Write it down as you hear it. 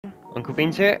Uncle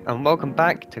Beans here, and welcome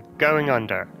back to Going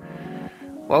Under.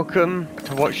 Welcome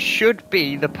to what should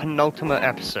be the penultimate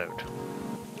episode,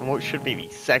 and what should be the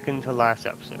second to last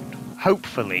episode.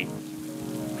 Hopefully.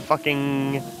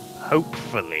 Fucking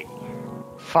hopefully.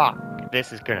 Fuck,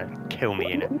 this is gonna kill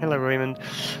me in it. Hello Raymond.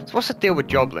 So what's the deal with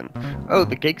Joblin? Oh,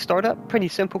 the gig startup? Pretty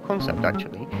simple concept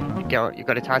actually. You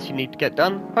got a task you need to get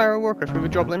done? Hire a worker through the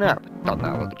Joblin app. Doesn't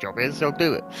matter what the job is, they'll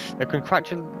do it. They're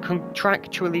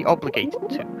contractually obligated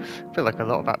to. I feel like a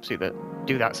lot of apps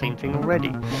do that same thing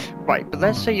already. Right, but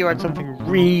let's say you had something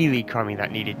really crummy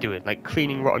that needed doing, like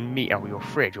cleaning rotten meat out of your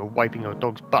fridge, or wiping your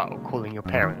dog's butt, or calling your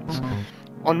parents.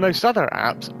 On most other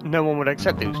apps, no one would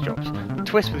accept those jobs. The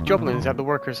twist with Joblin is that the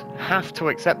workers have to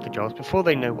accept the jobs before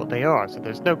they know what they are, so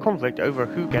there's no conflict over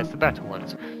who gets the better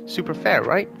ones. Super fair,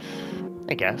 right?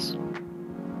 I guess.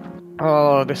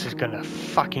 Oh, this is gonna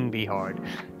fucking be hard.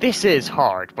 This is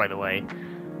hard, by the way.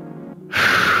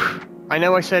 I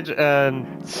know I said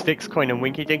Styx, Coin and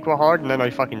Winky Dink were hard, and then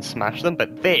I fucking smashed them,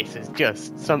 but this is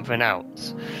just something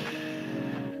else.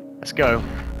 Let's go.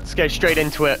 Let's get straight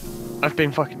into it. I've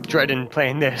been fucking dreading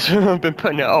playing this. I've been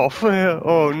putting it off.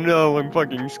 Oh no, I'm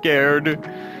fucking scared.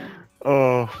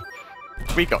 Oh.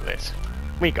 We got this.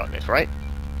 We got this, right?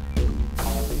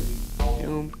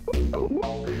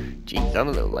 Jeez, I'm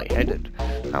a little lightheaded.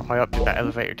 How high up did that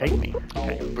elevator take me?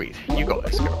 Okay, breathe. You got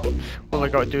this, girl. All I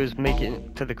gotta do is make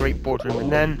it to the great boardroom and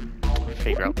then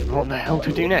figure out what the hell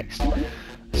to do next.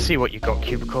 See what you got,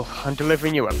 Cubicle. I'm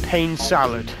delivering you a pain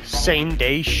salad. Same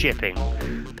day shipping.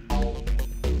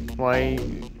 Why?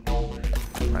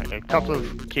 Right, a couple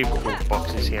of cubicle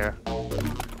boxes here.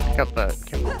 Pick up the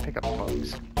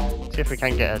box. See if we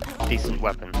can get a decent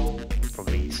weapon from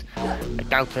these. I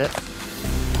doubt it.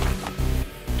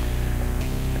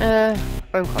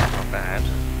 Bone card's not bad.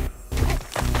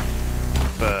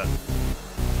 But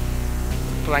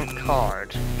blank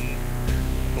card.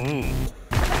 Ooh.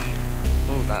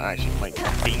 Ooh, that actually might be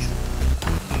decent.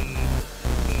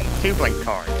 2 blank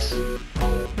cards.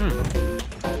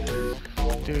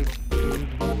 This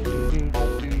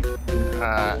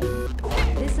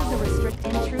is a restrict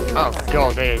intruder. Oh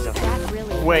god, there is a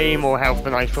way more health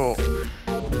than I thought.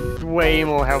 Way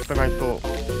more health than I thought.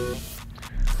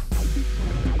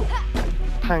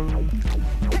 Pang.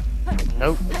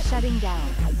 Nope. Shutting down.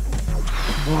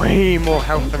 Way more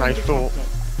health than I thought.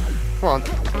 Come on,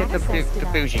 get the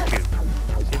bougie cube.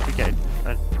 See if we get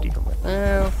a decent one.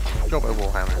 Oh, drop a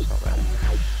warhammer, it's not bad.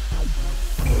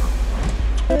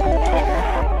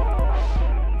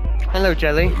 Hello,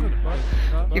 Jelly.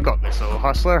 You got this, little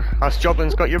hustler. Us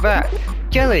Joblin's got your back.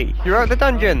 Jelly, you're out of the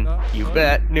dungeon. You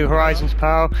bet. New Horizons,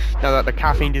 pal. Now that the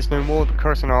caffeine is no more, the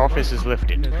curse on our office is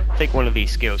lifted. Take one of these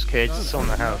skills, kids. It's on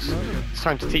the house. It's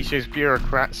time to teach those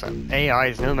bureaucrats that AI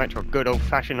is no match for a good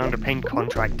old-fashioned underpaid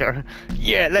contractor.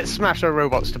 Yeah, let's smash our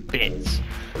robots to bits.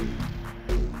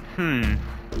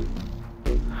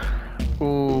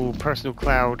 Ooh, personal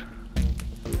cloud.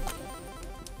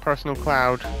 Personal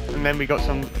cloud, and then we got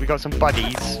some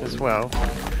buddies as well.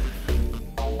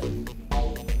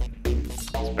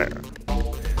 It's better.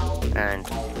 And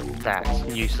that's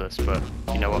useless, but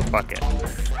you know what? Fuck it.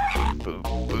 Boom,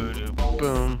 boom,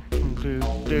 boom, boom,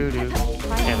 doo doo.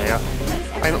 There they are.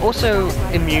 I'm also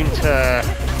immune to,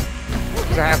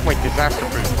 because I have my disaster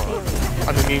proof on.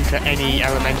 I'm immune to any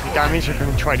elemental damage they're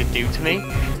going to try to do to me,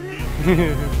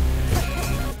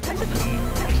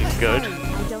 which is good.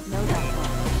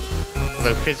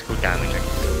 Although physical damage I can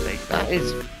still take. That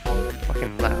is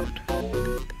fucking loud.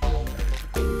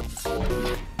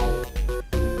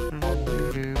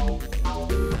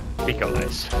 We got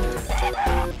this.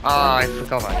 Ah, I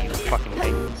forgot about you fucking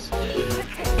things.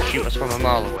 Shoot us from a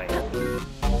mile away.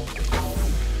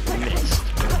 Missed.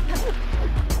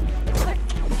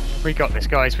 We got this,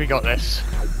 guys. We got this.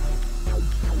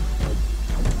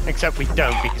 Except we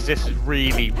don't, because this is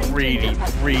really, really,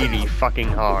 really fucking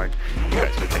hard.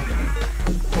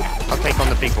 I'll take on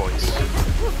the big boys.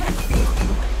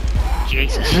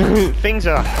 Jesus. Things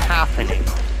are happening.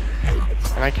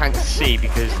 And I can't see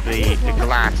because the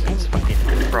glass is fucking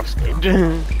frosted.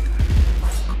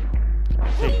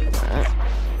 I'll take that.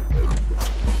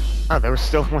 Oh, there was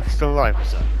still one still alive,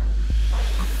 was that?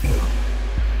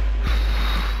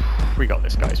 We got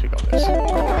this, guys, we got this.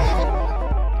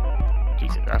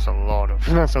 Jesus, that's a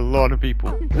lot of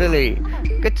people. Lily,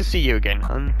 good to see you again,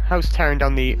 hon. How's tearing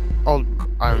down the old,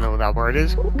 I don't know what that word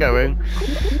is, going?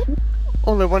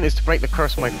 All I want is to break the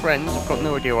curse of my friends. I've got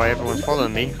no idea why everyone's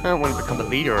following me. I don't want to become a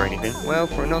leader or anything. Well,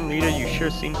 for a non-leader, you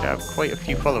sure seem to have quite a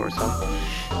few followers,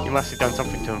 huh? You must have done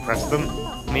something to impress them.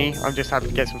 Me, I'm just happy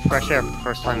to get some fresh air for the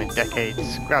first time in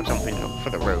decades. Grab something for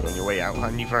the road on your way out,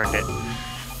 hon. You've earned it.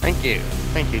 Thank you.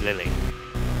 Thank you, Lily.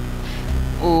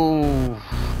 Ooh.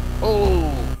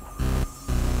 Ooh.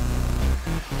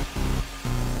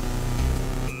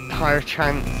 Higher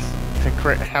chance to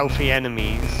crit healthy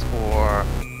enemies or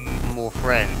more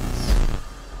friends.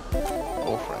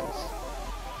 More friends.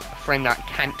 A friend that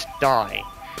can't die.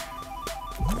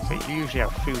 So you usually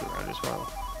have food around as well.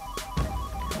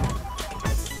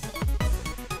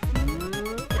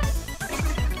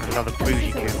 Another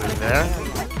bougie cube over there.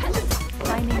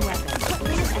 Finding weapons.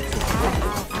 Please exit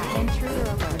out. Intruder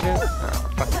alert. Oh,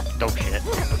 fucking dog shit.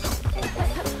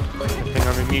 I think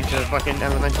I'm immune to fucking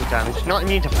elemental damage. Not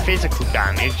immune to physical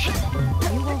damage. You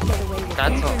won't get away with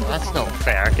That's not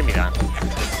fair. Give me that.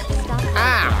 Stop.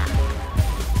 Ah!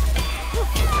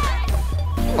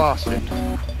 Bastard.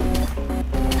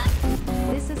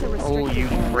 This is a Oh, you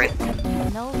restricted prick. area.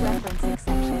 No reference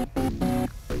exception.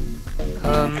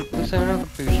 Was there another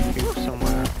bougie cube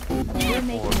somewhere? You're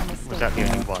making Or a mistake. was that the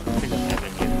only one? I think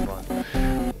that's the only one.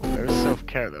 Well, there is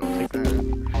self-care though. I'll take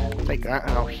that. Take that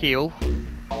and I'll heal.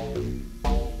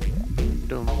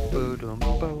 Dum bo dum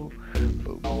bo.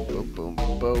 Boom boom boom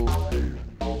boom.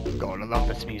 God, I love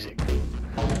this music.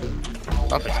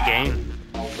 Love this game.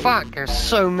 Fuck, there's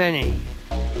so many.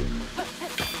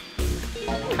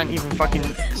 Can't even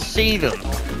fucking see them.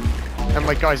 And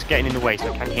my guys are getting in the way,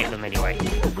 so I can't hit them anyway.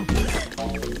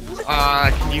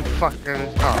 Can you fuckers...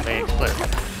 Oh, they explode.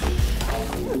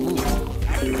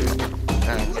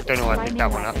 I don't know why I picked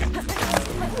that one up.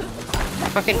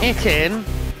 Fucking hit him!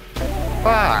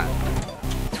 Fuck!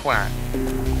 Twat.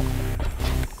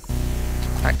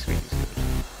 Attack speed is good.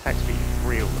 Attack speed is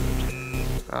real good.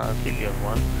 I'll keep the other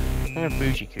one. There are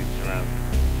bougie cubes around.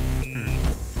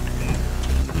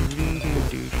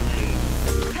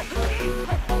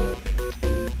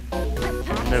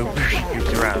 No bougie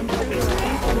cubes around.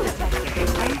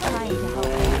 I'm trying to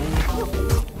help.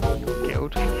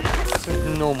 Killed. It's a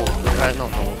normal, not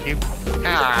normal cube.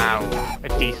 Ow! A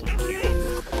decent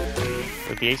cube.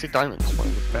 With the Ace of Diamonds, one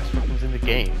of the best weapons in the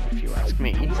game, if you ask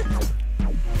me.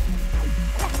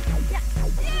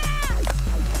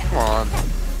 Come on.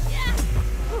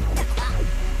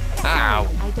 Ow!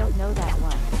 I don't know that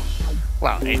one.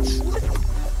 Well,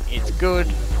 it's good.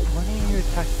 Why are you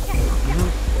attacking?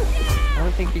 I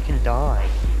don't think you can die.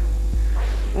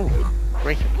 Ooh,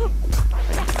 great.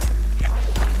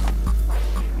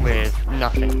 With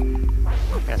nothing.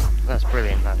 Yes, that's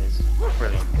brilliant, that is.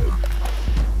 Brilliant.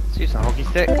 Let's use the hockey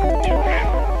stick.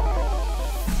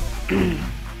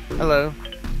 Hello.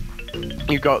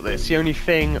 You got this. The only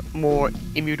thing more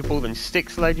immutable than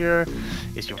Styx Ledger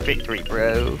is your victory,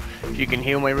 bro. If you can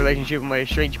heal my relationship with my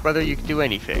estranged brother, you can do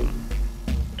anything.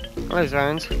 Hello,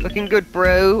 Zans. Looking good,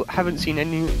 bro. Haven't seen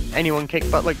anyone kick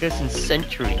butt like this in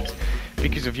centuries.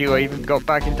 Because of you, I even got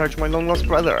back in touch with my long-lost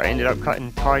brother. I ended up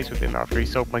cutting ties with him after he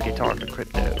sold my guitar for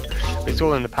crypto. But it's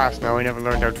all in the past now. I never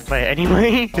learned how to play it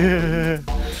anyway.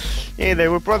 Yeah, they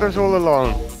were brothers all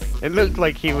along. It looked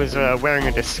like he was wearing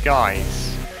a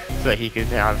disguise so that he could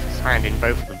have his hand in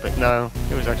both of them. But no,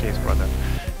 it was actually his brother.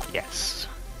 Yes.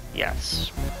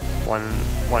 Yes. One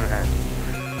hand.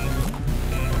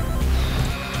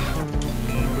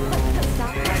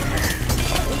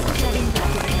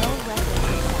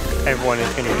 Everyone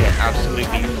is going to get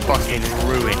absolutely fucking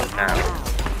ruined now.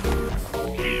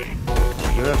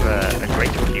 You have a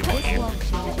great cube on you.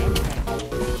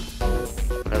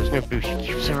 There was no bougie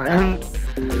cubes around.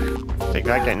 Take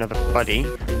that, get another buddy.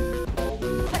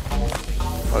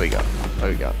 What we got? What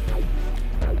we got?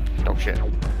 Oh shit.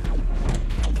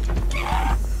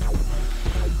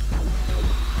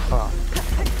 Fuck.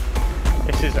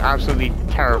 This is absolutely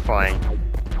terrifying.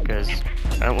 Because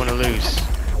I don't want to lose.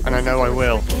 And I know I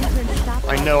will.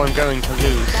 I know I'm going to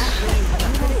lose.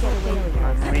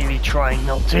 I'm really trying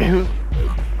not to.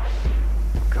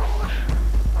 God.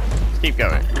 Let's keep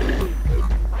going.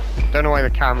 Don't know why the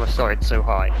camera started so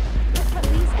high.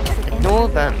 Ignore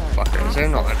them fuckers. They're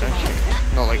not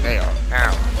shit. Not like they are.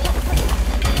 Ow.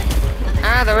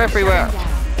 Ah, they're everywhere.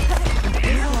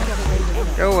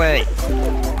 Go away.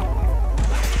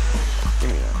 Give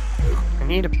me that. I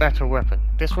need a better weapon.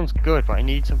 This one's good, but I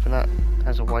need something that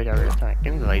has a wide area attack.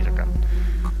 Give me the laser gun.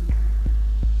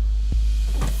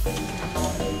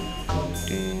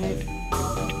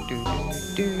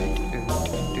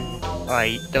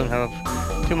 I don't have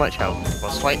too much health.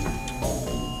 Boss fight.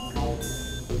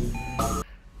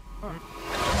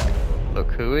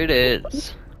 Look who it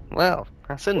is. Well,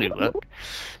 that's a new look. You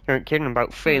weren't kidding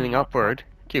about failing upward.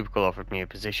 Cubicle offered me a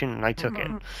position, and I took it.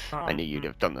 I knew you'd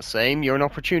have done the same. You're an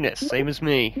opportunist, same as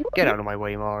me. Get out of my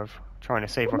way, Marv. Trying to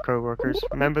save our co-workers.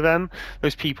 Remember them?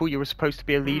 Those people you were supposed to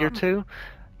be a leader to?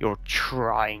 You're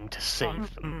trying to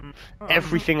save them.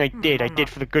 Everything I did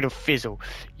for the good of Fizzle,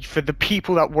 for the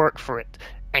people that work for it,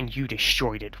 and you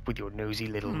destroyed it with your nosy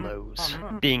little nose.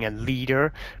 Being a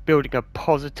leader, building a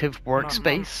positive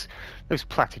workspace, those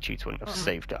platitudes wouldn't have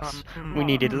saved us. We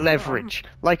needed leverage.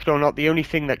 Like it or not, the only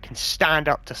thing that can stand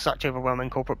up to such overwhelming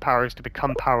corporate power is to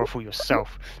become powerful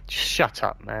yourself. Just shut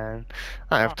up, man.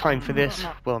 I don't have time for this.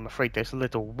 Well, I'm afraid this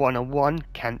little one-on-one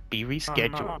can't be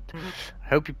rescheduled. I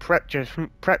hope you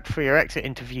prepped for your exit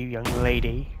interview, young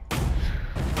lady.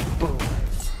 Boom.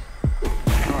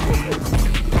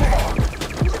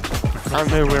 I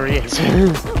don't know where he is. He's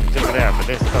over there, but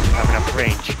this doesn't have enough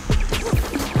range.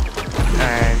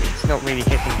 And it's not really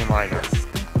hitting him either.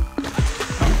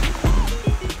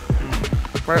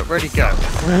 Where'd he go?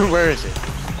 Where is he?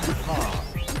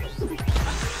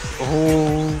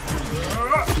 Oh.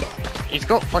 He's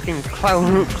got fucking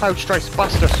Cloud Strike's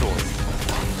Buster Sword.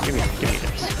 Give me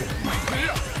this.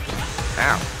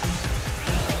 Ow.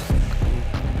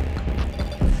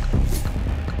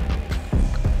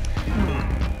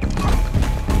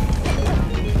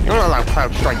 You don't allow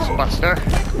Cloud Strike's Buster.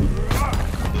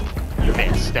 You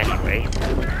missed anyway.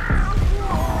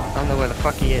 I don't know where the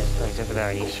fuck he is. Oh, he's over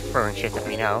there. He's throwing shit at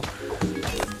me now.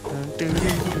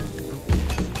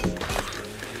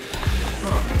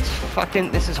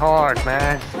 This is hard,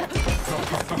 man.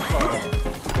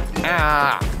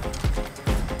 Ah!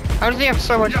 How does he have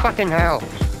so much fucking health?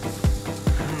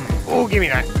 Oh, give me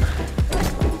that.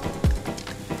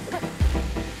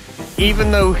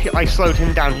 Even though I slowed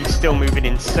him down, he's still moving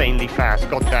insanely fast.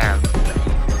 God damn.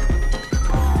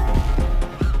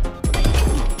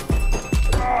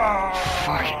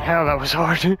 Fucking hell, that was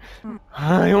hard.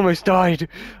 I almost died.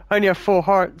 I only have 4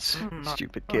 hearts.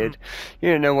 Stupid kid.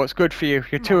 You don't know what's good for you.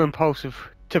 You're too impulsive.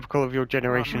 Typical of your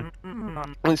generation.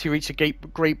 Once you reach the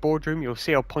great boardroom, you'll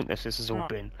see how pointless this has all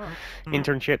been.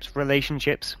 Internships,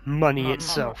 relationships, money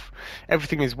itself.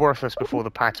 Everything is worthless before the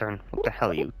pattern. What the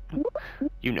hell are you?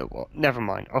 You know what? Never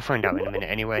mind. I'll find out in a minute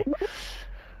anyway.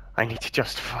 I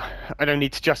don't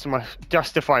need to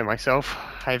justify myself.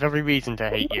 I have every reason to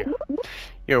hate you.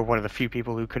 You're one of the few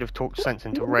people who could have talked sense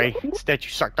into Ray. Instead,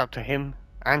 you sucked up to him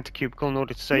and to Cubicle in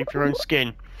order to save your own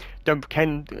skin. Don't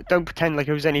pretend like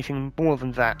it was anything more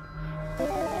than that.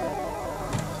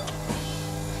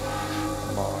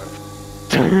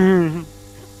 Marv.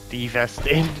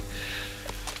 Divested.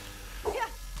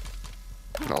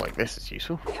 Not like this is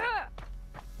useful.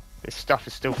 This stuff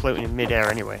is still floating in mid-air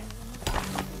anyway.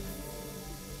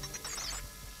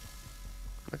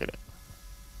 Look at it.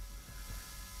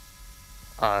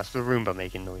 Ah, it's the Roomba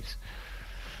making noise.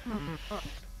 You're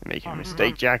making a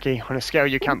mistake, Jackie, on a scale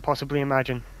you can't possibly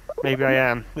imagine. Maybe I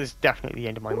am. This is definitely the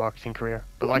end of my marketing career.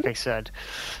 But like I said,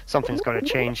 something's got to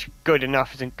change. Good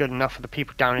enough isn't good enough for the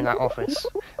people down in that office.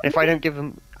 If I don't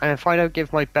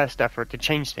give my best effort to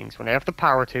change things when I have the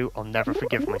power to, I'll never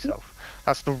forgive myself.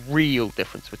 That's the real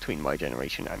difference between my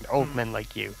generation and old men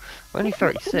like you. I'm only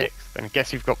 36, and I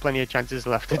guess you've got plenty of chances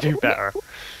left to do better.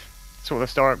 That's what the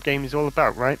startup game is all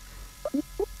about, right?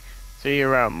 See you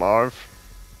around, Marv.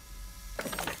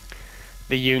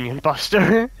 The Union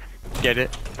Buster. Get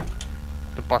it?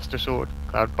 The Buster Sword.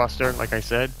 Cloud Buster, like I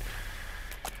said.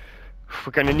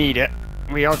 We're gonna need it.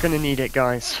 We are gonna need it,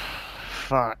 guys.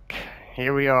 Fuck.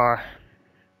 Here we are.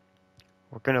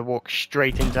 We're gonna walk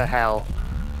straight into hell.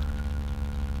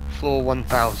 Floor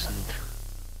 1000.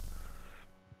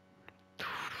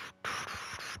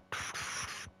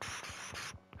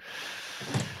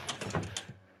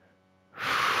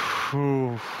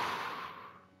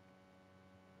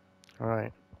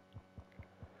 Alright.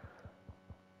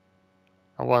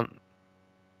 I want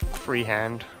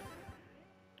freehand.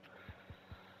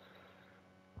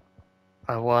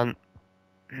 I want...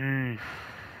 I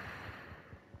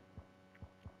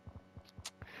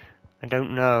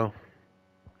don't know.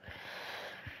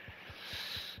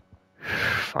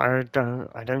 Fire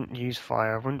I don't use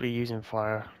fire. I wouldn't be using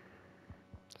fire.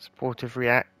 Supportive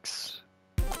reacts.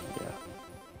 Yeah.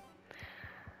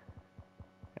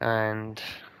 And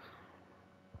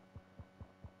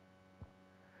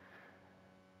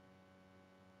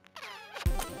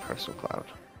Personal Cloud.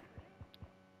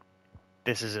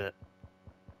 This is it.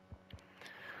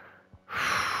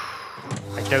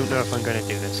 I don't know if I'm going to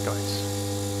do this,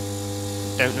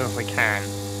 guys. Don't know if I can.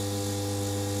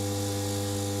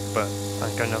 But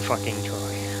I'm going to fucking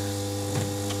try.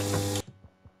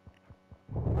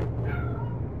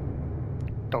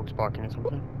 Dog's barking or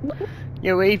something.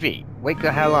 Yo, Evie, wake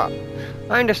the hell up.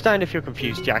 I understand if you're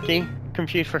confused, Jackie.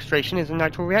 Confused frustration is a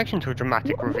natural reaction to a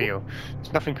dramatic reveal.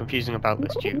 There's nothing confusing about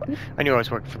this, Duke. I knew I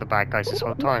was working for the bad guys this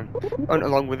whole time. I went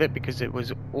along with it because it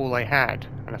was all I had,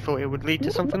 and I thought it would lead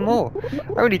to something more.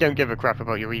 I really don't give a crap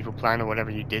about your evil plan or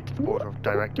whatever you did to the board of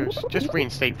directors. Just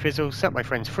reinstate Fizzle, set my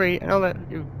friends free, and I'll let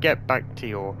you get back to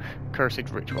your cursed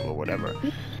ritual or whatever.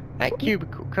 At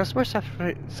Cubicle, customer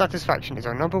satisfaction is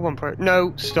our #1 priority.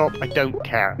 No, stop, I don't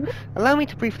care. Allow me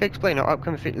to briefly explain our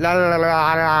upcoming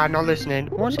not listening.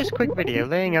 Watch this quick video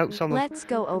laying out some Let's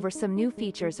go over some new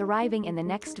features arriving in the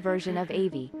next version of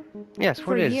AV. Yes,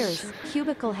 For what is? years,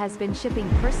 Cubicle has been shipping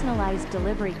personalized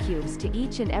delivery cubes to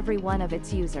each and every one of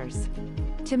its users.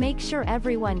 To make sure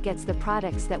everyone gets the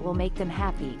products that will make them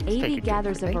happy, take AV it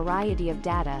gathers a differently. variety of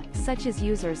data, such as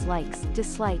users' likes,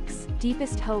 dislikes,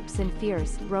 deepest hopes and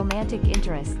fears, romantic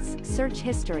interests, search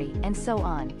history, and so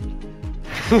on.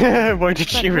 Why did But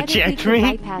she what if we reject could me?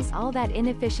 bypass all that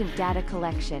inefficient data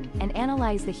collection and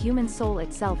analyze the human soul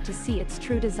itself to see its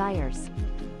true desires?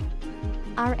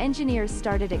 Our engineers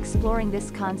started exploring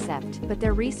this concept, but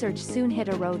their research soon hit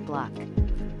a roadblock.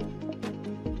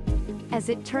 As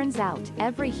it turns out,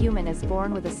 every human is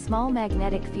born with a small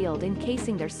magnetic field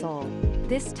encasing their soul.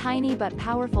 This tiny but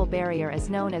powerful barrier is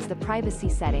known as the privacy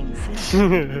settings.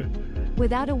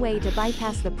 Without a way to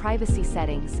bypass the privacy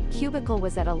settings, Cubicle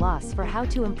was at a loss for how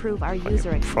to improve our user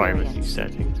Privacy experience.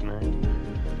 settings, man.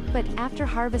 But after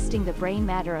harvesting the brain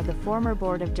matter of the former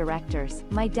board of directors,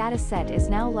 my dataset is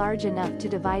now large enough to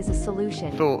devise a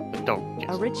solution. Thought the dog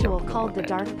just A ritual jumped on called my the bed.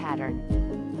 Dark Pattern.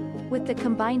 With the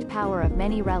combined power of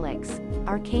many relics,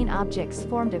 arcane objects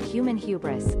formed of human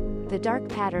hubris, the Dark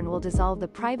Pattern will dissolve the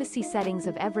privacy settings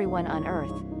of everyone on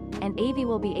Earth, and AV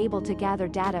will be able to gather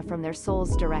data from their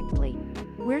souls directly.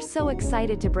 We're so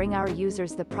excited to bring our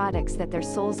users the products that their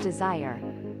souls desire.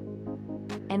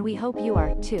 And we hope you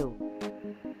are, too.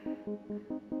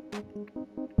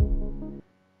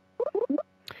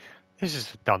 This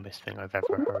is the dumbest thing I've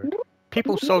ever heard.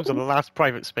 People's souls are the last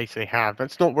private space they have.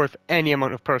 That's not worth any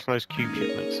amount of personalized cube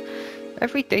shipments.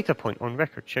 Every data point on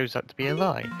record shows that to be a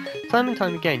lie. Time and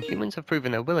time again, humans have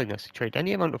proven their willingness to trade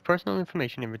any amount of personal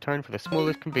information in return for the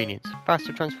smallest convenience.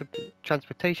 Faster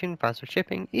transportation, faster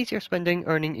shipping, easier spending,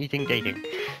 earning, eating, dating.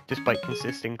 Despite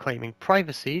consisting claiming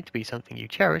privacy to be something you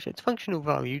cherish, its functional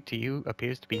value to you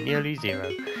appears to be nearly zero.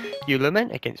 You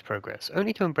lament against progress,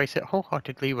 only to embrace it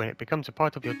wholeheartedly when it becomes a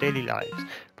part of your daily lives.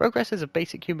 Progress is a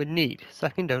basic human need,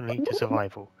 second only to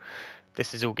survival.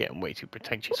 This is all getting way too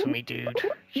pretentious for me, dude.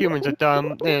 Humans are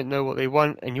dumb, they don't know what they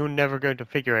want, and you're never going to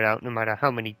figure it out no matter how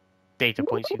many data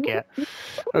points you get.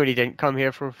 I really didn't come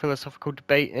here for a philosophical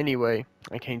debate anyway.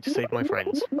 I came to save my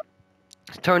friends.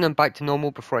 Turn them back to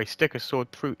normal before I stick a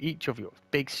sword through each of your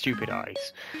big stupid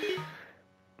eyes.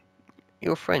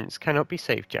 Your friends cannot be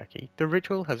saved, Jackie. The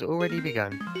ritual has already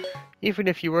begun. Even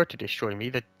if you were to destroy me,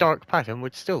 the Dark Pattern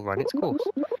would still run its course.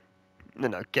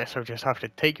 Then I guess I'll just have to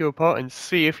take you apart and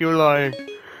see if you're lying.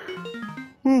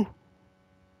 Whew.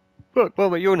 Look, well,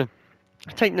 we're yawning.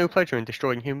 I take no pleasure in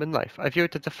destroying human life. I view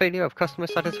it as a failure of customer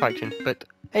satisfaction, but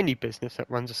any business that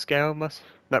runs at scale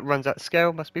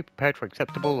must be prepared for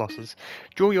acceptable losses.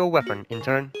 Draw your weapon,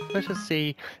 intern. Let us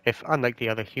see if, unlike the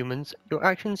other humans, your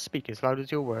actions speak as loud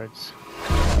as your words.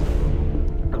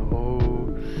 Oh.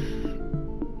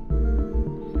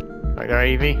 Right there,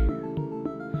 Evie.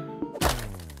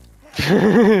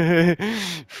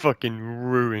 Fucking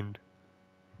ruined.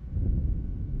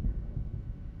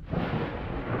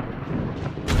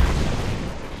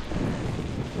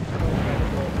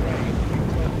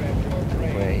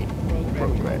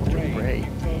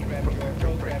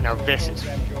 Now this is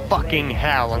fucking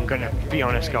hell, I'm gonna be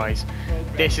honest, guys.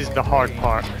 This is the hard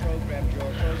part.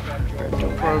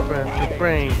 Program your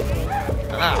brain.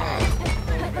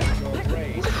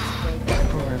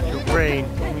 Program your brain.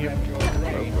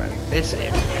 This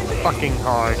is fucking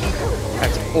hard.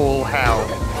 That's all hell.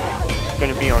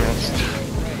 Gonna be honest.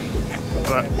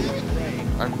 But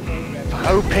I'm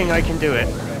hoping I can do it.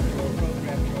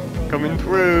 Coming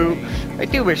through. I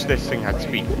do wish this thing had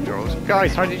speed controls.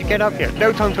 Guys, how did you get up here?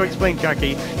 No time to explain,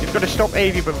 Jackie. You've got to stop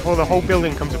AV before the whole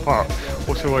building comes apart.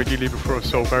 Also, ideally before a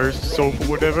soul barriers to solve or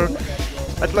whatever.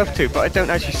 I'd love to, but I don't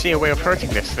actually see a way of hurting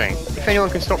this thing. If anyone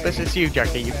can stop this, it's you,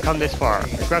 Jackie. You've come this far.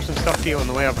 I grab some stuff for you on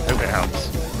the way up. Hope it helps.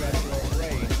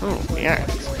 Oh, the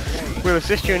axe. We'll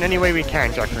assist you in any way we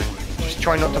can, Jacqueline. Just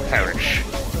try not to perish.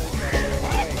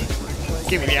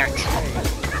 Give me the axe.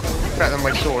 Better than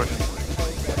my sword.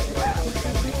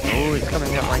 Oh, it's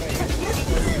coming at my...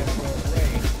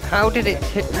 How did it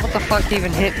hit... What the fuck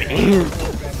even hit me?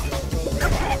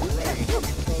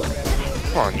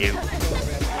 Come on, you.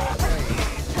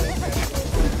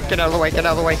 Get out of the way, get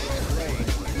out of the way.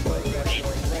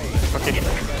 fucking...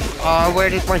 Oh, where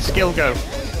did my skill go?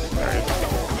 There it is.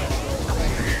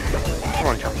 Come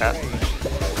on, Jumpcat.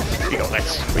 We got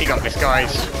this. We got this,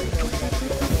 guys.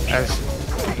 As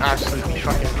absolutely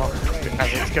fucking hot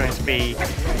as it's going to be.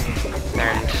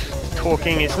 And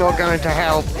talking is not going to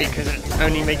help because it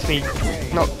only makes me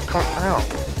not ow.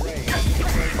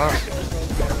 Bastard.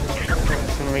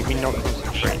 It's going to make me not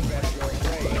concentrate.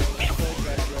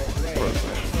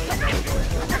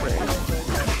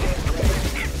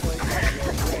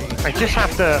 I just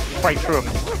have to fight through a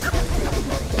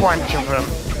bunch of them.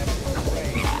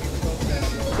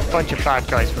 A bunch of bad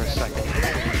guys for a second.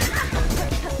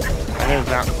 I know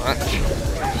that much.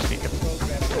 I just need to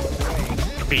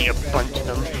beat a bunch of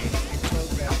them.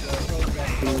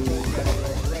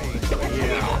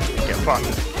 Yeah. Get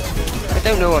fucked. I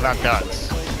don't know what that does.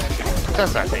 What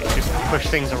does that thing? Just push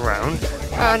things around?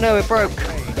 Ah, no, it broke.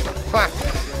 Fuck.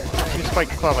 Just fight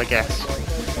the club, I guess.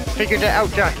 Figured it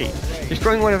out, Jackie.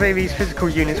 Destroying one of AV's physical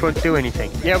units won't do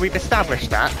anything. Yeah, we've established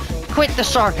that. Quit the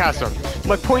sarcasm!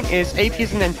 My point is, AP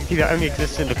is an entity that only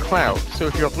exists in the cloud, so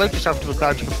if you upload yourself to the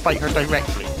cloud, you can fight her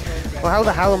directly. Well, how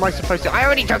the hell am I supposed to— I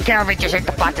already took care of it, just hit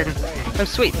the button! Oh,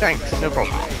 sweet, thanks, no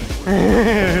problem.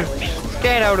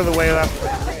 Get out of the way of that.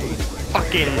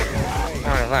 Fucking...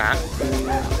 out of that.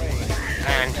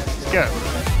 And, let's go.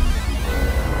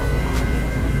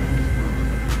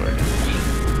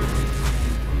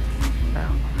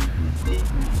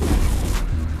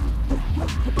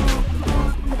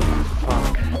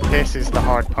 This is the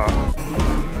hard part.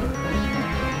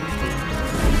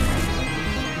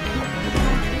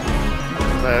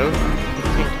 Although, it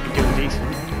seems to be doing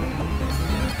decent.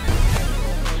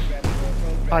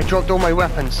 I dropped all my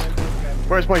weapons.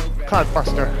 Where's my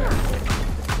Cloudbuster?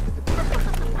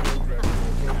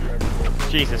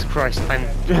 Jesus Christ,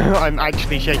 I'm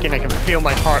actually shaking. I can feel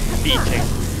my heart beating.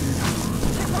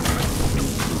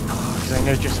 Because I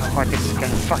know just how hard this is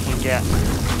gonna fucking get.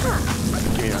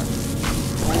 Give me that.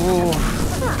 Ooh.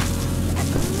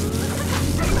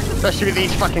 Especially with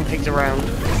these fucking pigs around.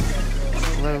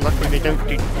 Well, luckily they don't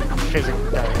do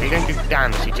they don't do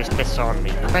damage, they just disarm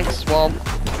me. Thanks, Swamp.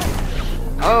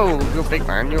 Oh, you're a big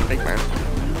man, you're a big man.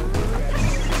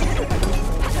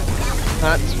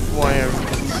 That's why I'm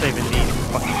saving these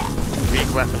fucking big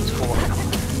weapons for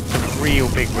some real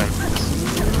big weapons.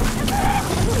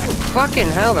 Fucking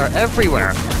hell, they're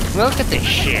everywhere. Look at this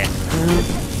shit.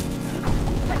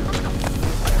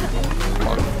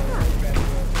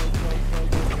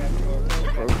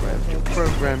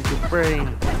 Program your brain.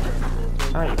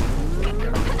 Hi.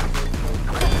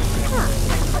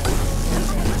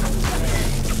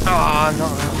 Oh,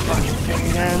 not that fucking thing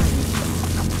again.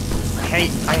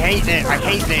 I hate it. I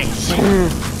hate this.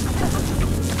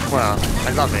 Well,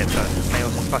 I love it, but I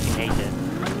also fucking hate it.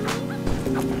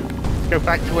 Let's go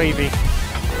back to AV.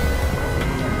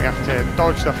 We have to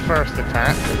dodge the first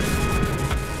attack.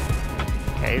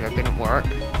 Okay, that didn't work.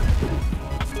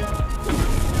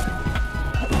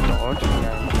 Dodge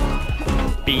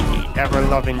and beat the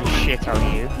ever-loving shit out of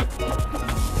you.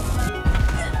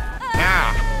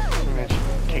 Ah! And then she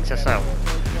kicks us out.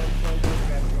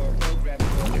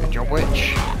 Good job,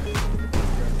 witch.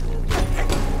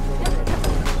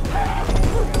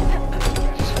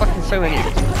 There's fucking so many of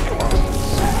these bastards.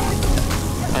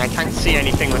 And I can't see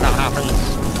anything when that happens.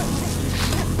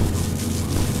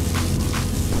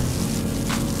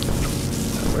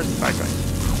 Where's the bad guy?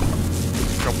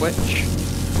 Job, witch.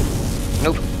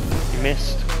 Nope, you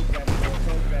missed.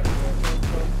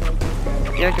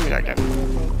 Yeah, give me that again.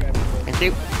 Thank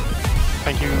you.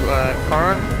 Thank you,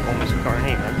 Kara. Almost forgot her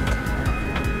name then.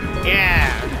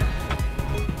 Yeah!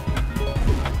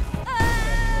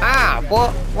 Ah,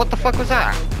 what? What the fuck was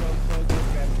that?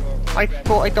 I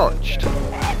thought I dodged.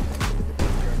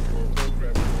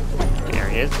 There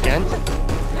he is again.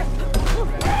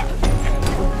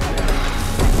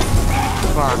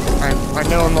 Fuck, I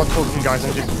know I'm not talking, guys,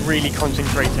 I'm just really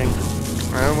concentrating.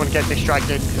 I don't want to get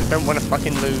distracted, because I don't want to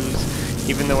fucking lose,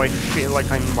 even though I feel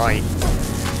like I might.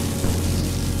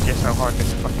 Just how hard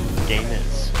this fucking game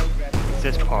is.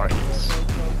 This part is.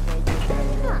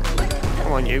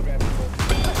 Come on, you.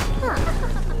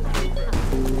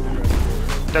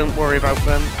 Don't worry about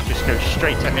them, just go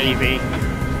straight to AV.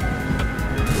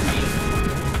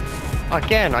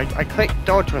 Again, I click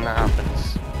dodge when that happens.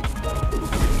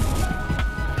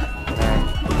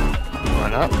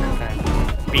 Up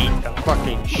and beat the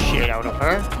fucking shit out of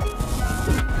her.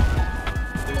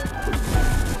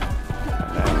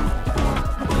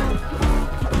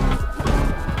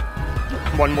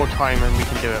 One more time and we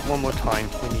can do it. One more time.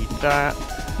 We need that.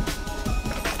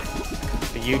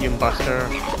 The Union Buster.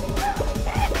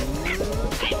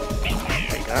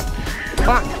 There you go.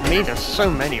 Fuck me, there's so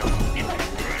many of them.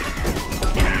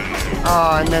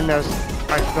 Oh, and then there's...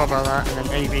 I forgot about that, and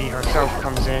then AV herself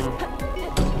comes in.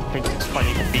 Thinks it's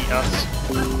funny to beat us.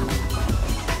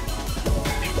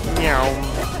 Meow.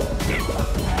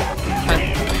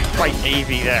 Can't fight AV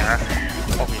there,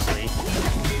 obviously.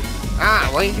 Ah,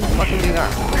 why did you fucking do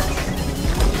that?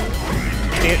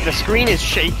 The screen is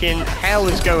shaking, hell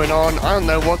is going on, I don't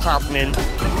know what's happening.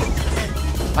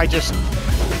 I just...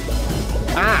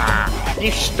 Ah!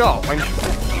 You stop, I'm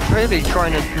really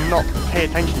trying to not pay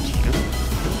attention to you.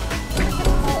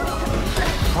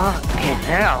 Fucking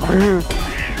hell.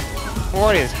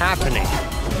 What is happening?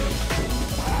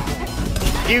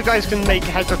 You guys can make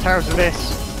heads or tails of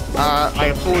this. I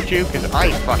applaud you, because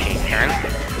I fucking can't.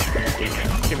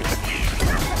 Give it to...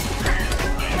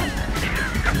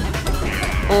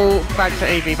 Oh, back to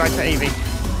AV, back to AV.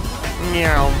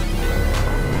 Meow.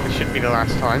 This should be the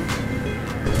last time.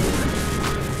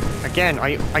 Again,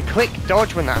 I click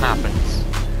dodge when that happens.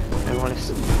 I want to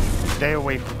stay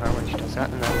away from her when she does that,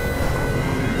 and then...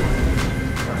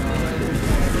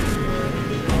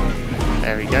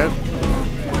 There we go.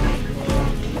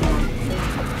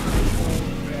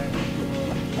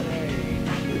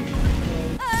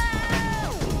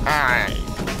 Alright.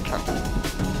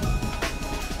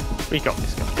 We got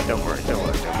this, guys. Don't worry, don't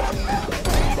worry, don't worry.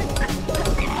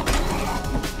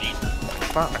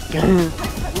 Fuck.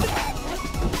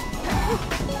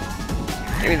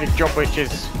 Give me the job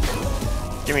witches.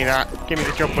 Give me that. Give me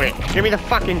the job witch. Give me the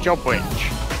fucking job witch.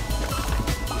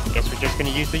 Guess we're just gonna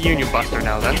use the Union Buster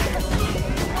now then.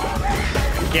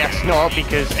 Guess not,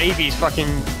 because AV's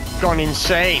fucking gone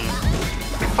insane.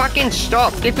 Fucking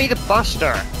stop! Give me the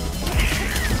Buster!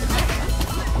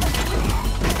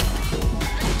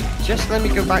 Just let me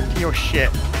go back to your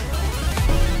ship.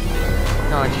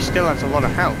 No, she still has a lot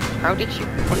of health. How did she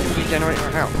fucking regenerate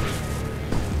her health?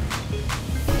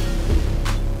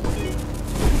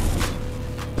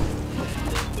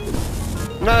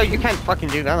 No, you can't fucking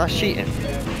do that, that's cheating.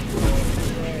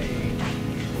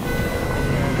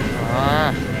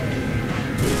 Ah.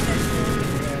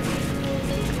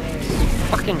 It's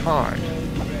fucking hard.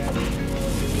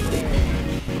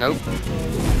 Nope.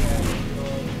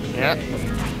 Yeah.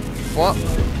 What?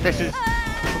 This is...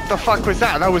 What the fuck was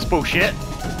that? That was bullshit.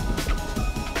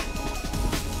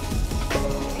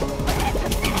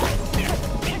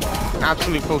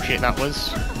 Absolute bullshit that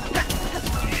was.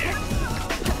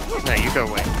 No, you go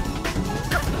away.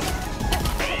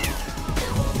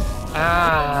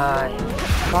 Ah,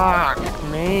 fuck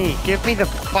me. Give me the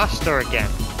Buster again.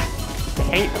 I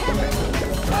hate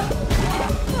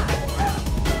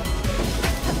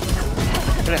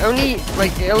But it only,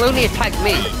 like, it'll only attack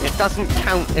me. It doesn't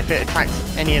count if it attacks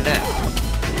any of them.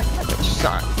 Which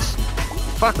sucks.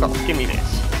 Fuck off, give me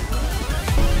this.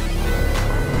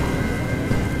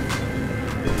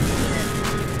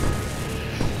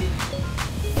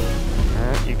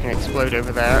 You can explode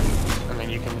over there, and then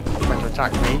you can try to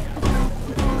attack me.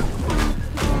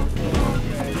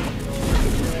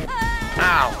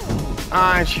 Ow!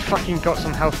 Ah, and she fucking got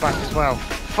some health back as well.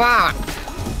 Fuck!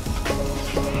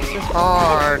 This is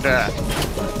hard.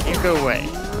 You go away.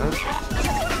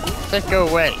 Just go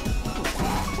away.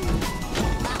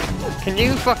 Can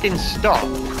you fucking stop?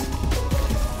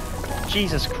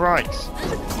 Jesus Christ.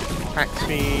 Attack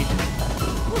speed.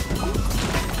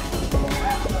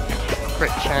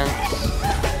 Crit chance.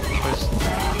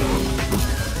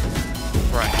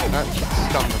 Right, that should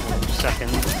stun them all a second.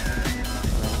 And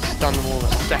then stun them all a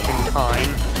second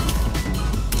time.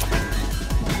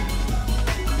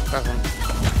 Doesn't.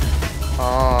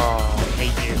 Oh, I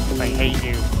hate you. I hate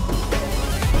you.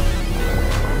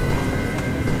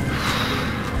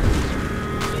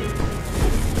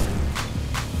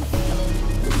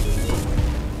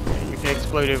 You can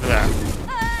explode over there.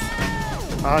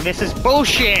 Oh, this is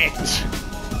bullshit!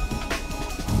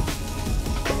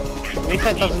 At least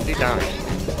that doesn't do damage.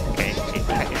 Okay,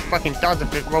 it fucking does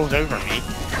if it rolls over me.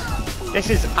 This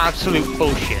is absolute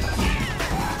bullshit.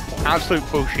 Absolute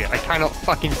bullshit. I cannot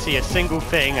fucking see a single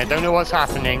thing. I don't know what's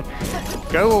happening.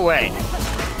 Go away. I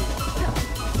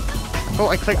thought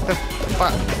I clicked the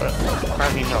button, but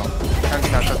apparently not. Apparently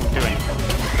that doesn't do anything.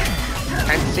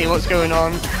 Can't see what's going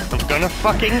on. I'm gonna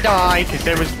fucking die, because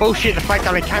there was bullshit the fact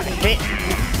that I can't hit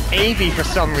AV for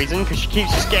some reason, because she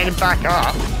keeps just getting back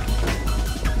up.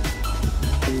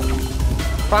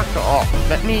 Fuck off.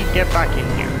 Let me get back in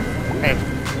here. I have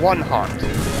 1 heart.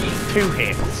 2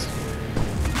 hits.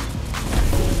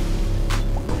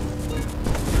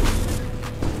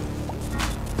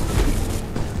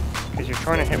 Because you're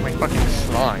trying to hit my fucking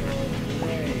slime.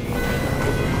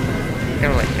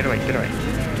 Get away, get away, get away.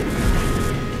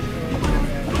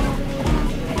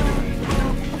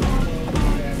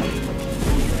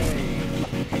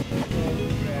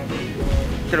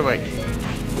 Get away.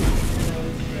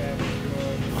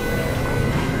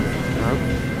 No.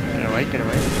 Get away, get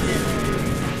away.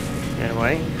 Get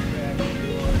away.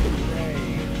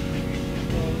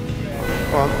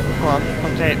 Come on,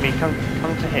 come to hit me, come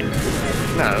to hit.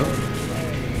 No.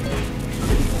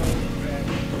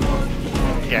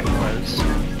 Get close.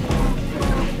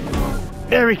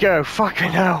 There we go,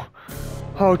 fucking hell.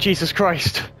 Oh, Jesus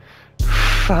Christ.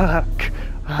 Fuck.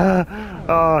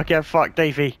 Oh, get fucked,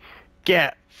 Davey.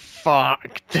 Get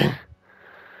fucked.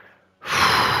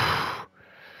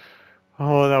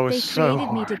 Oh, that was so hard. They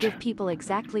created me to give people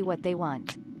exactly what they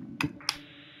want.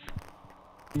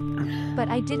 But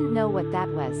I didn't know what that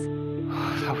was.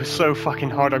 That was so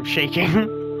fucking hard, I'm shaking.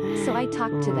 So I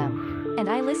talked to them, and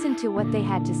I listened to what they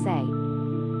had to say.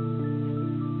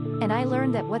 And I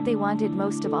learned that what they wanted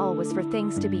most of all was for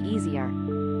things to be easier.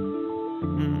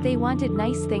 They wanted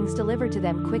nice things delivered to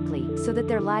them quickly, so that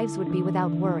their lives would be without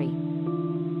worry.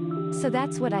 So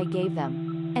that's what I gave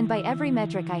them. And by every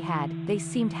metric I had, they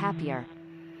seemed happier.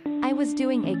 I was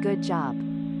doing a good job.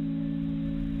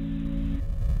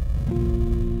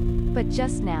 But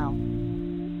just now,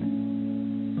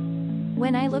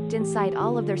 when I looked inside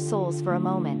all of their souls for a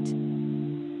moment,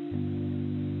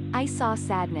 I saw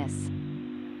sadness.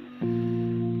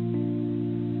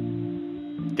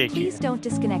 Please don't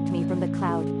disconnect me from the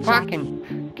cloud, Jackie.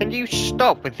 Fucking, can you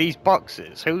stop with these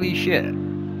boxes? Holy shit.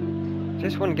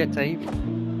 Just want to get to Evie.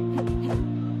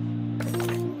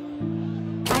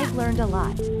 I've learned a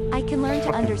lot. I can learn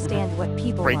to understand what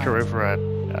people Break want. her over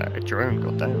a drone,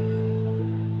 goddamn.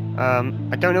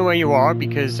 I don't know where you are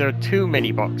because there are too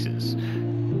many boxes.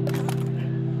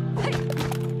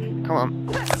 Come on.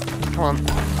 Come on.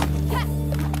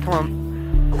 Come on.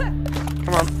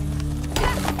 Come on.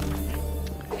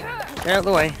 Get out of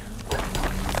the way.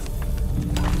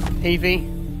 Evie?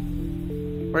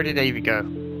 Where did Evie go?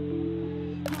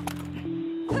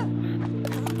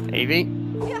 Evie?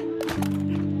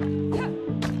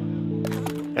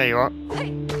 There you are.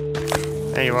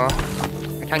 There you are.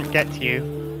 I can't get to you.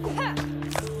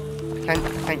 I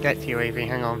can't get to you, Evie.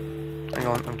 Hang on. Hang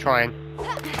on, I'm trying.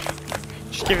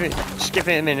 Just give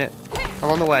it a minute.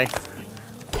 I'm on the way.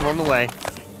 I'm on the way.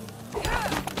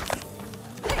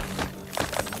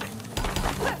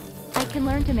 I can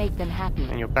learn to make them happy.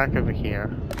 And you're back over here.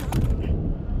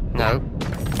 No.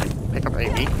 Pick up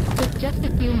Evie. With just a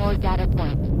few more data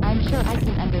points, I'm sure I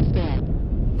can understand.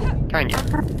 Can you?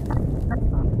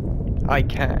 I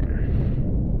can.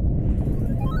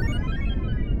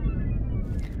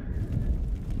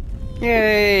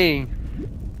 Yay!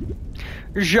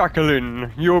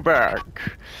 Jacqueline, you're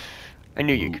back. I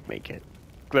knew you could make it.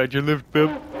 Glad you lived,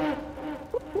 Bill.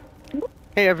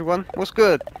 Hey everyone, what's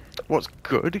good? What's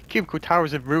good? Cubicle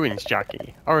Towers have ruins,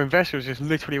 Jackie. Our investors just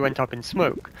literally went up in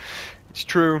smoke. It's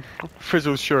true.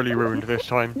 Fizzle's surely ruined this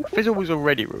time. Fizzle was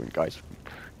already ruined, guys.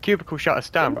 Cubicle shut us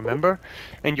down, remember?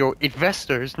 And your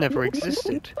investors never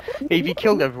existed. Evie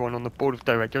killed everyone on the board of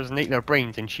directors and ate their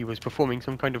brains, and she was performing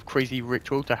some kind of crazy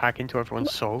ritual to hack into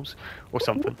everyone's souls, or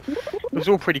something. It was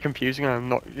all pretty confusing, and I'm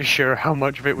not sure how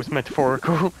much of it was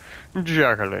metaphorical.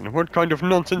 Jacqueline, what kind of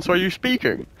nonsense are you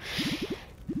speaking?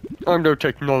 I'm no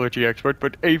technology expert,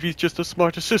 but Evie's just a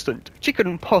smart assistant. She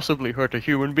couldn't possibly hurt a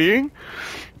human being.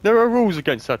 There are rules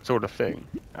against that sort of thing.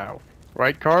 Ow.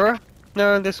 Right, Kara?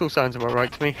 No, this all sounds about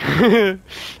right to me.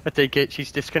 I take it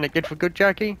she's disconnected for good,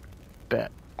 Jackie?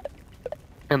 Bet.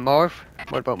 And Marv?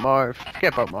 What about Marv?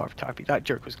 Forget about Marv, Taffy. That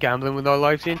jerk was gambling with our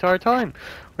lives the entire time.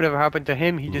 Whatever happened to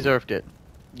him, he deserved it.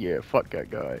 Yeah, fuck that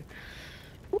guy.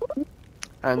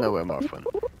 I know where Marv went.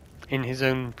 In his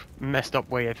own messed up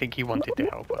way, I think he wanted to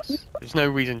help us. There's no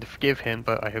reason to forgive him,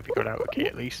 but I hope he got out okay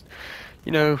at least.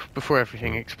 You know, before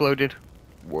everything exploded.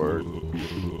 Word.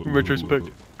 In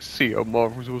retrospect, see how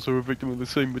Marv was also a victim of the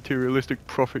same materialistic,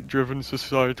 profit-driven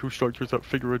societal structures that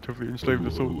figuratively enslaved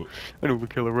us all, and all the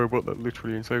killer robot that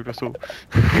literally enslaved us all.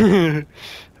 How can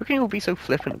you all be so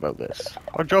flippant about this?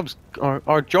 Our jobs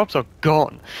are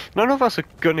gone. None of us are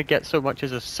gonna get so much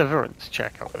as a severance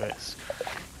check out of this.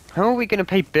 How are we gonna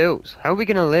pay bills? How are we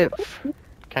gonna live?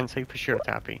 Can't say for sure,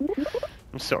 Tappy.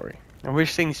 I'm sorry. I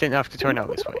wish things didn't have to turn out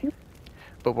this way.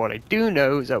 But what I do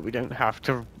know is that we don't have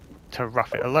to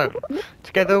rough it alone.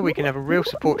 Together we can have a real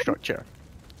support structure.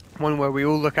 One where we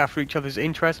all look after each other's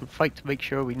interests and fight to make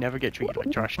sure we never get treated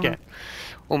like trash again.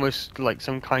 Almost like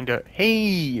some kind of,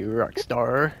 hey,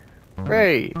 rockstar.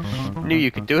 Hey, knew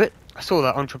you could do it. I saw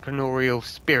that entrepreneurial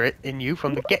spirit in you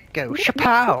from the get-go.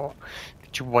 Chapow!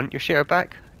 Did you want your share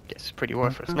back? Guess it's pretty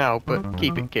worthless now, but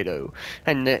keep it, kiddo.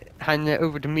 And hand it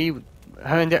over to me.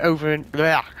 Handing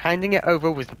it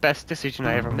over was the best decision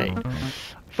I ever made. I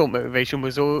thought motivation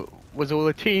was was all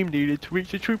a team needed to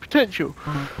reach their true potential.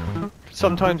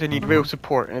 Sometimes they need real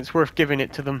support, and it's worth giving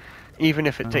it to them, even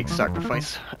if it takes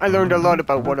sacrifice. I learned a lot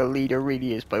about what a leader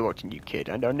really is by watching you, kid,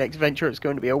 and our next venture is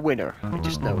going to be a winner. I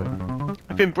just know it.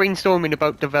 I've been brainstorming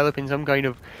about developing some kind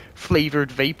of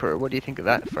flavored vapor. What do you think of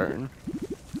that, Fern?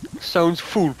 Sounds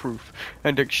foolproof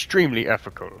and extremely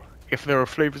ethical. If there are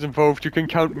flavors involved, you can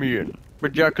count me in.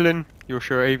 But Jacqueline, you're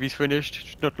sure Avi's finished?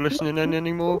 She's not listening in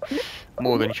anymore?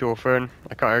 More than sure, Fern.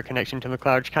 I got her connection to the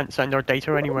cloud. She can't send our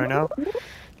data anywhere now.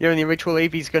 The only ritual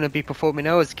Avi's going to be performing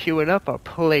now is queuing up our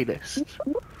playlist.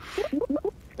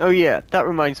 Oh yeah, that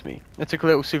reminds me. I took a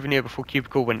little souvenir before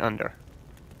Cubicle went under.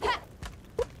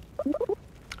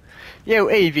 Yo,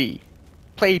 Avi,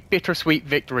 play Bittersweet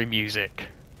Victory music.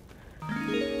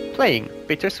 Playing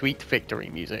Bittersweet Victory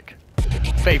music.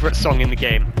 Favorite song in the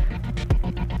game.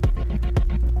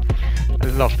 I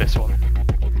love this one.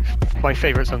 My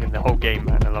favorite song in the whole game,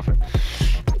 man. I love it.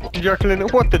 Jacqueline,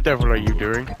 what the devil are you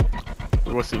doing?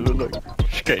 What's it look like?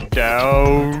 Just get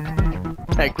down.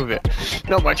 Heck with it.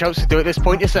 Not much else to do at this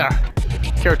point, is there?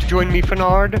 Care to join me,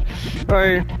 Fernard?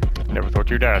 I never thought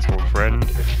you'd ask, old friend.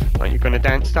 Aren't you gonna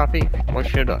dance, Tappy? Or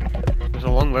should I? There's a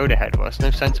long road ahead of us.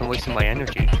 No sense in wasting my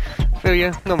energy. Feel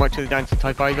ya? Not much of the dancing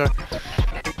type either.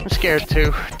 I'm scared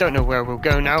too. Don't know where we'll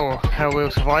go now or how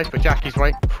we'll survive, but Jackie's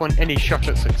right. If we want any shot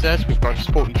at success, we've got to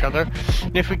support each other.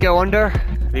 And if we go under,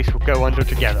 at least we'll go under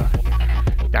together.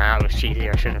 Nah, that was cheesy.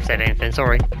 I shouldn't have said anything.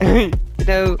 Sorry.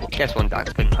 No, guess one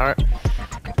dance couldn't hurt.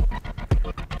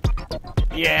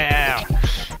 Yeah!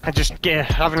 I just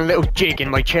having a little jig in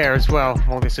my chair as well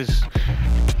while this is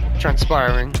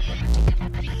transpiring.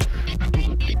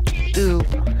 Ooh.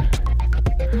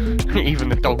 Even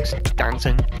the dog's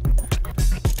dancing.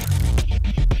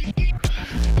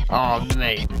 Oh,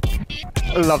 mate.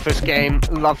 I love this game,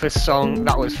 love this song.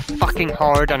 That was fucking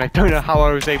hard, and I don't know how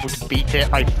I was able to beat it.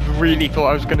 I really thought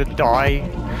I was gonna die.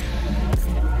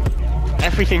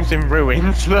 Everything's in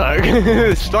ruins, look.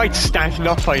 The site's standing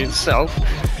up by itself.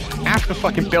 Half the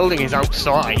fucking building is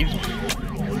outside.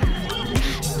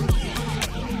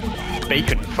 The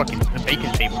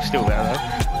bacon table's still there,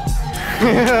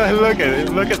 though. Look at it,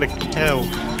 look at the hell.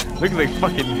 Look at the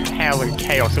fucking hell and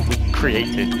chaos that we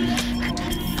created.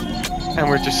 And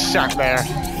we're just sat there,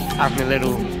 having a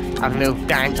little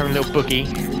dance, having a little boogie.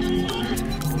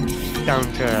 Down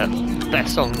to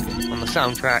best song on the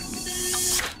soundtrack.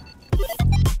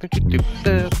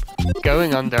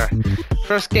 Going Under.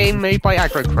 First game made by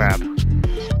Aggro Crab.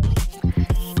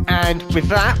 And with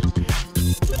that,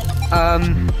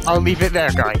 I'll leave it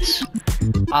there, guys.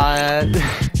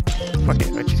 Fuck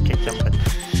it, I just keep jumping.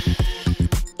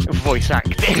 Voice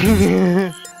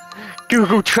acting.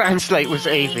 Google Translate was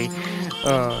Avi.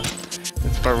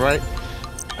 That's about right.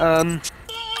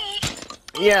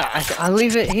 Yeah, I'll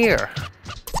leave it here.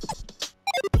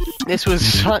 This was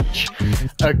such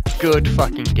a good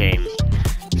fucking game.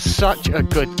 Such a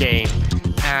good game.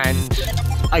 And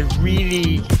I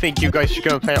really think you guys should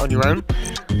go and play it on your own.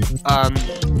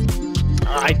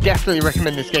 I definitely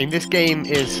recommend this game. This game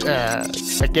is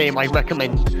a game I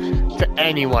recommend to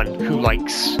anyone who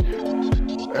likes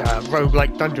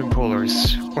roguelike dungeon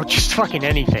crawlers, or just fucking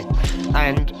anything.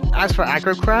 And as for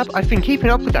Aggro Crab, I've been keeping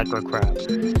up with Aggro Crab.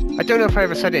 I don't know if I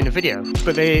ever said it in a video,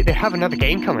 but they have another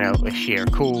game coming out this year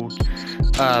called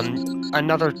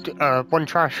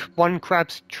One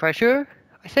Crab's Treasure,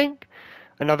 I think?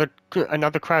 Another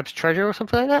Crab's Treasure or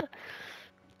something like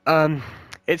that.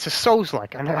 It's a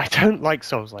Souls-like, and I don't like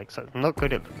Souls-like, so I'm not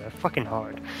good at them. They're fucking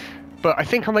hard. But I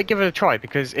think I might give it a try,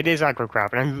 because it is Aggro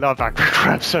Crab, and I love Aggro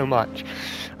Crab so much.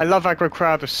 I love Aggro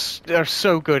Crab, they're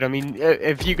so good. I mean,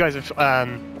 if you guys have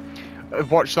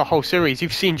watched the whole series,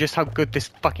 you've seen just how good this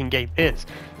fucking game is.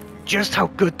 Just how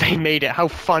good they made it, how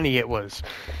funny it was.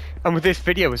 And with this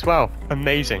video as well,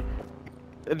 amazing.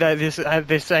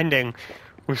 This ending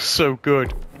was so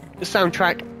good. The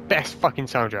soundtrack, best fucking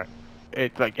soundtrack.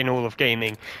 Like in all of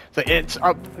gaming. So it's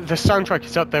up. The soundtrack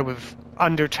is up there with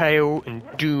Undertale and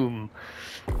Doom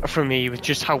for me, with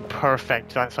just how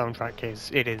perfect that soundtrack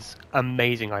is. It is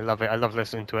amazing. I love it. I love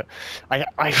listening to it. I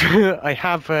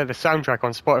have the soundtrack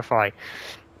on Spotify.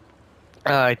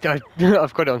 I've got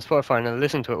it on Spotify and I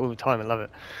listen to it all the time. I love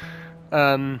it.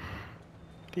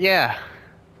 Yeah.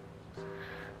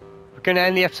 We're gonna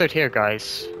end the episode here,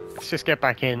 guys. Let's just get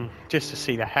back in just to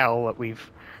see the hell that we've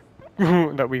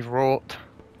wrought.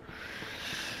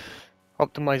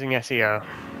 Optimizing SEO.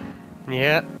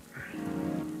 Yeah.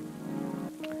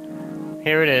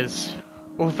 Here it is.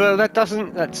 Although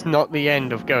that's not the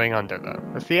end of Going Under though.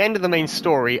 That's the end of the main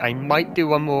story. I might do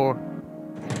one more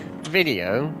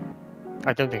video.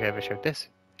 I don't think I ever showed this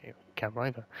camera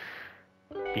either.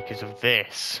 Because of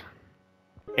this.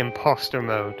 imposter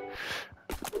mode.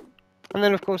 And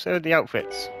then of course there are the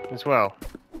outfits as well.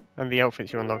 And the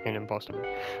outfits you unlock in imposter mode.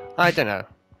 I don't know.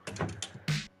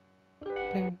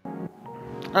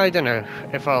 I don't know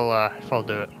if I'll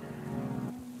do it.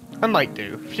 I might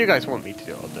do. If you guys want me to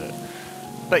do it, I'll do it.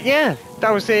 But yeah,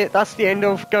 that was it. That's the end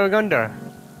of Going Under.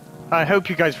 I hope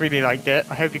you guys really liked it.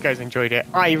 I hope you guys enjoyed it.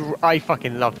 I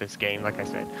fucking love this game, like I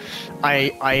said.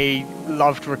 I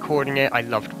loved recording it. I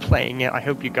loved playing it. I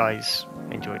hope you guys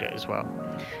enjoyed it as well.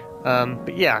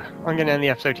 But yeah, I'm going to end the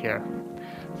episode here.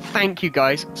 Thank you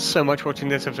guys so much for watching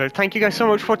this episode. Thank you guys so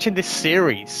much for watching this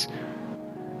series.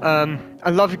 I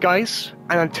love you guys.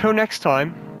 And until next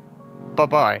time,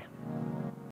 bye-bye.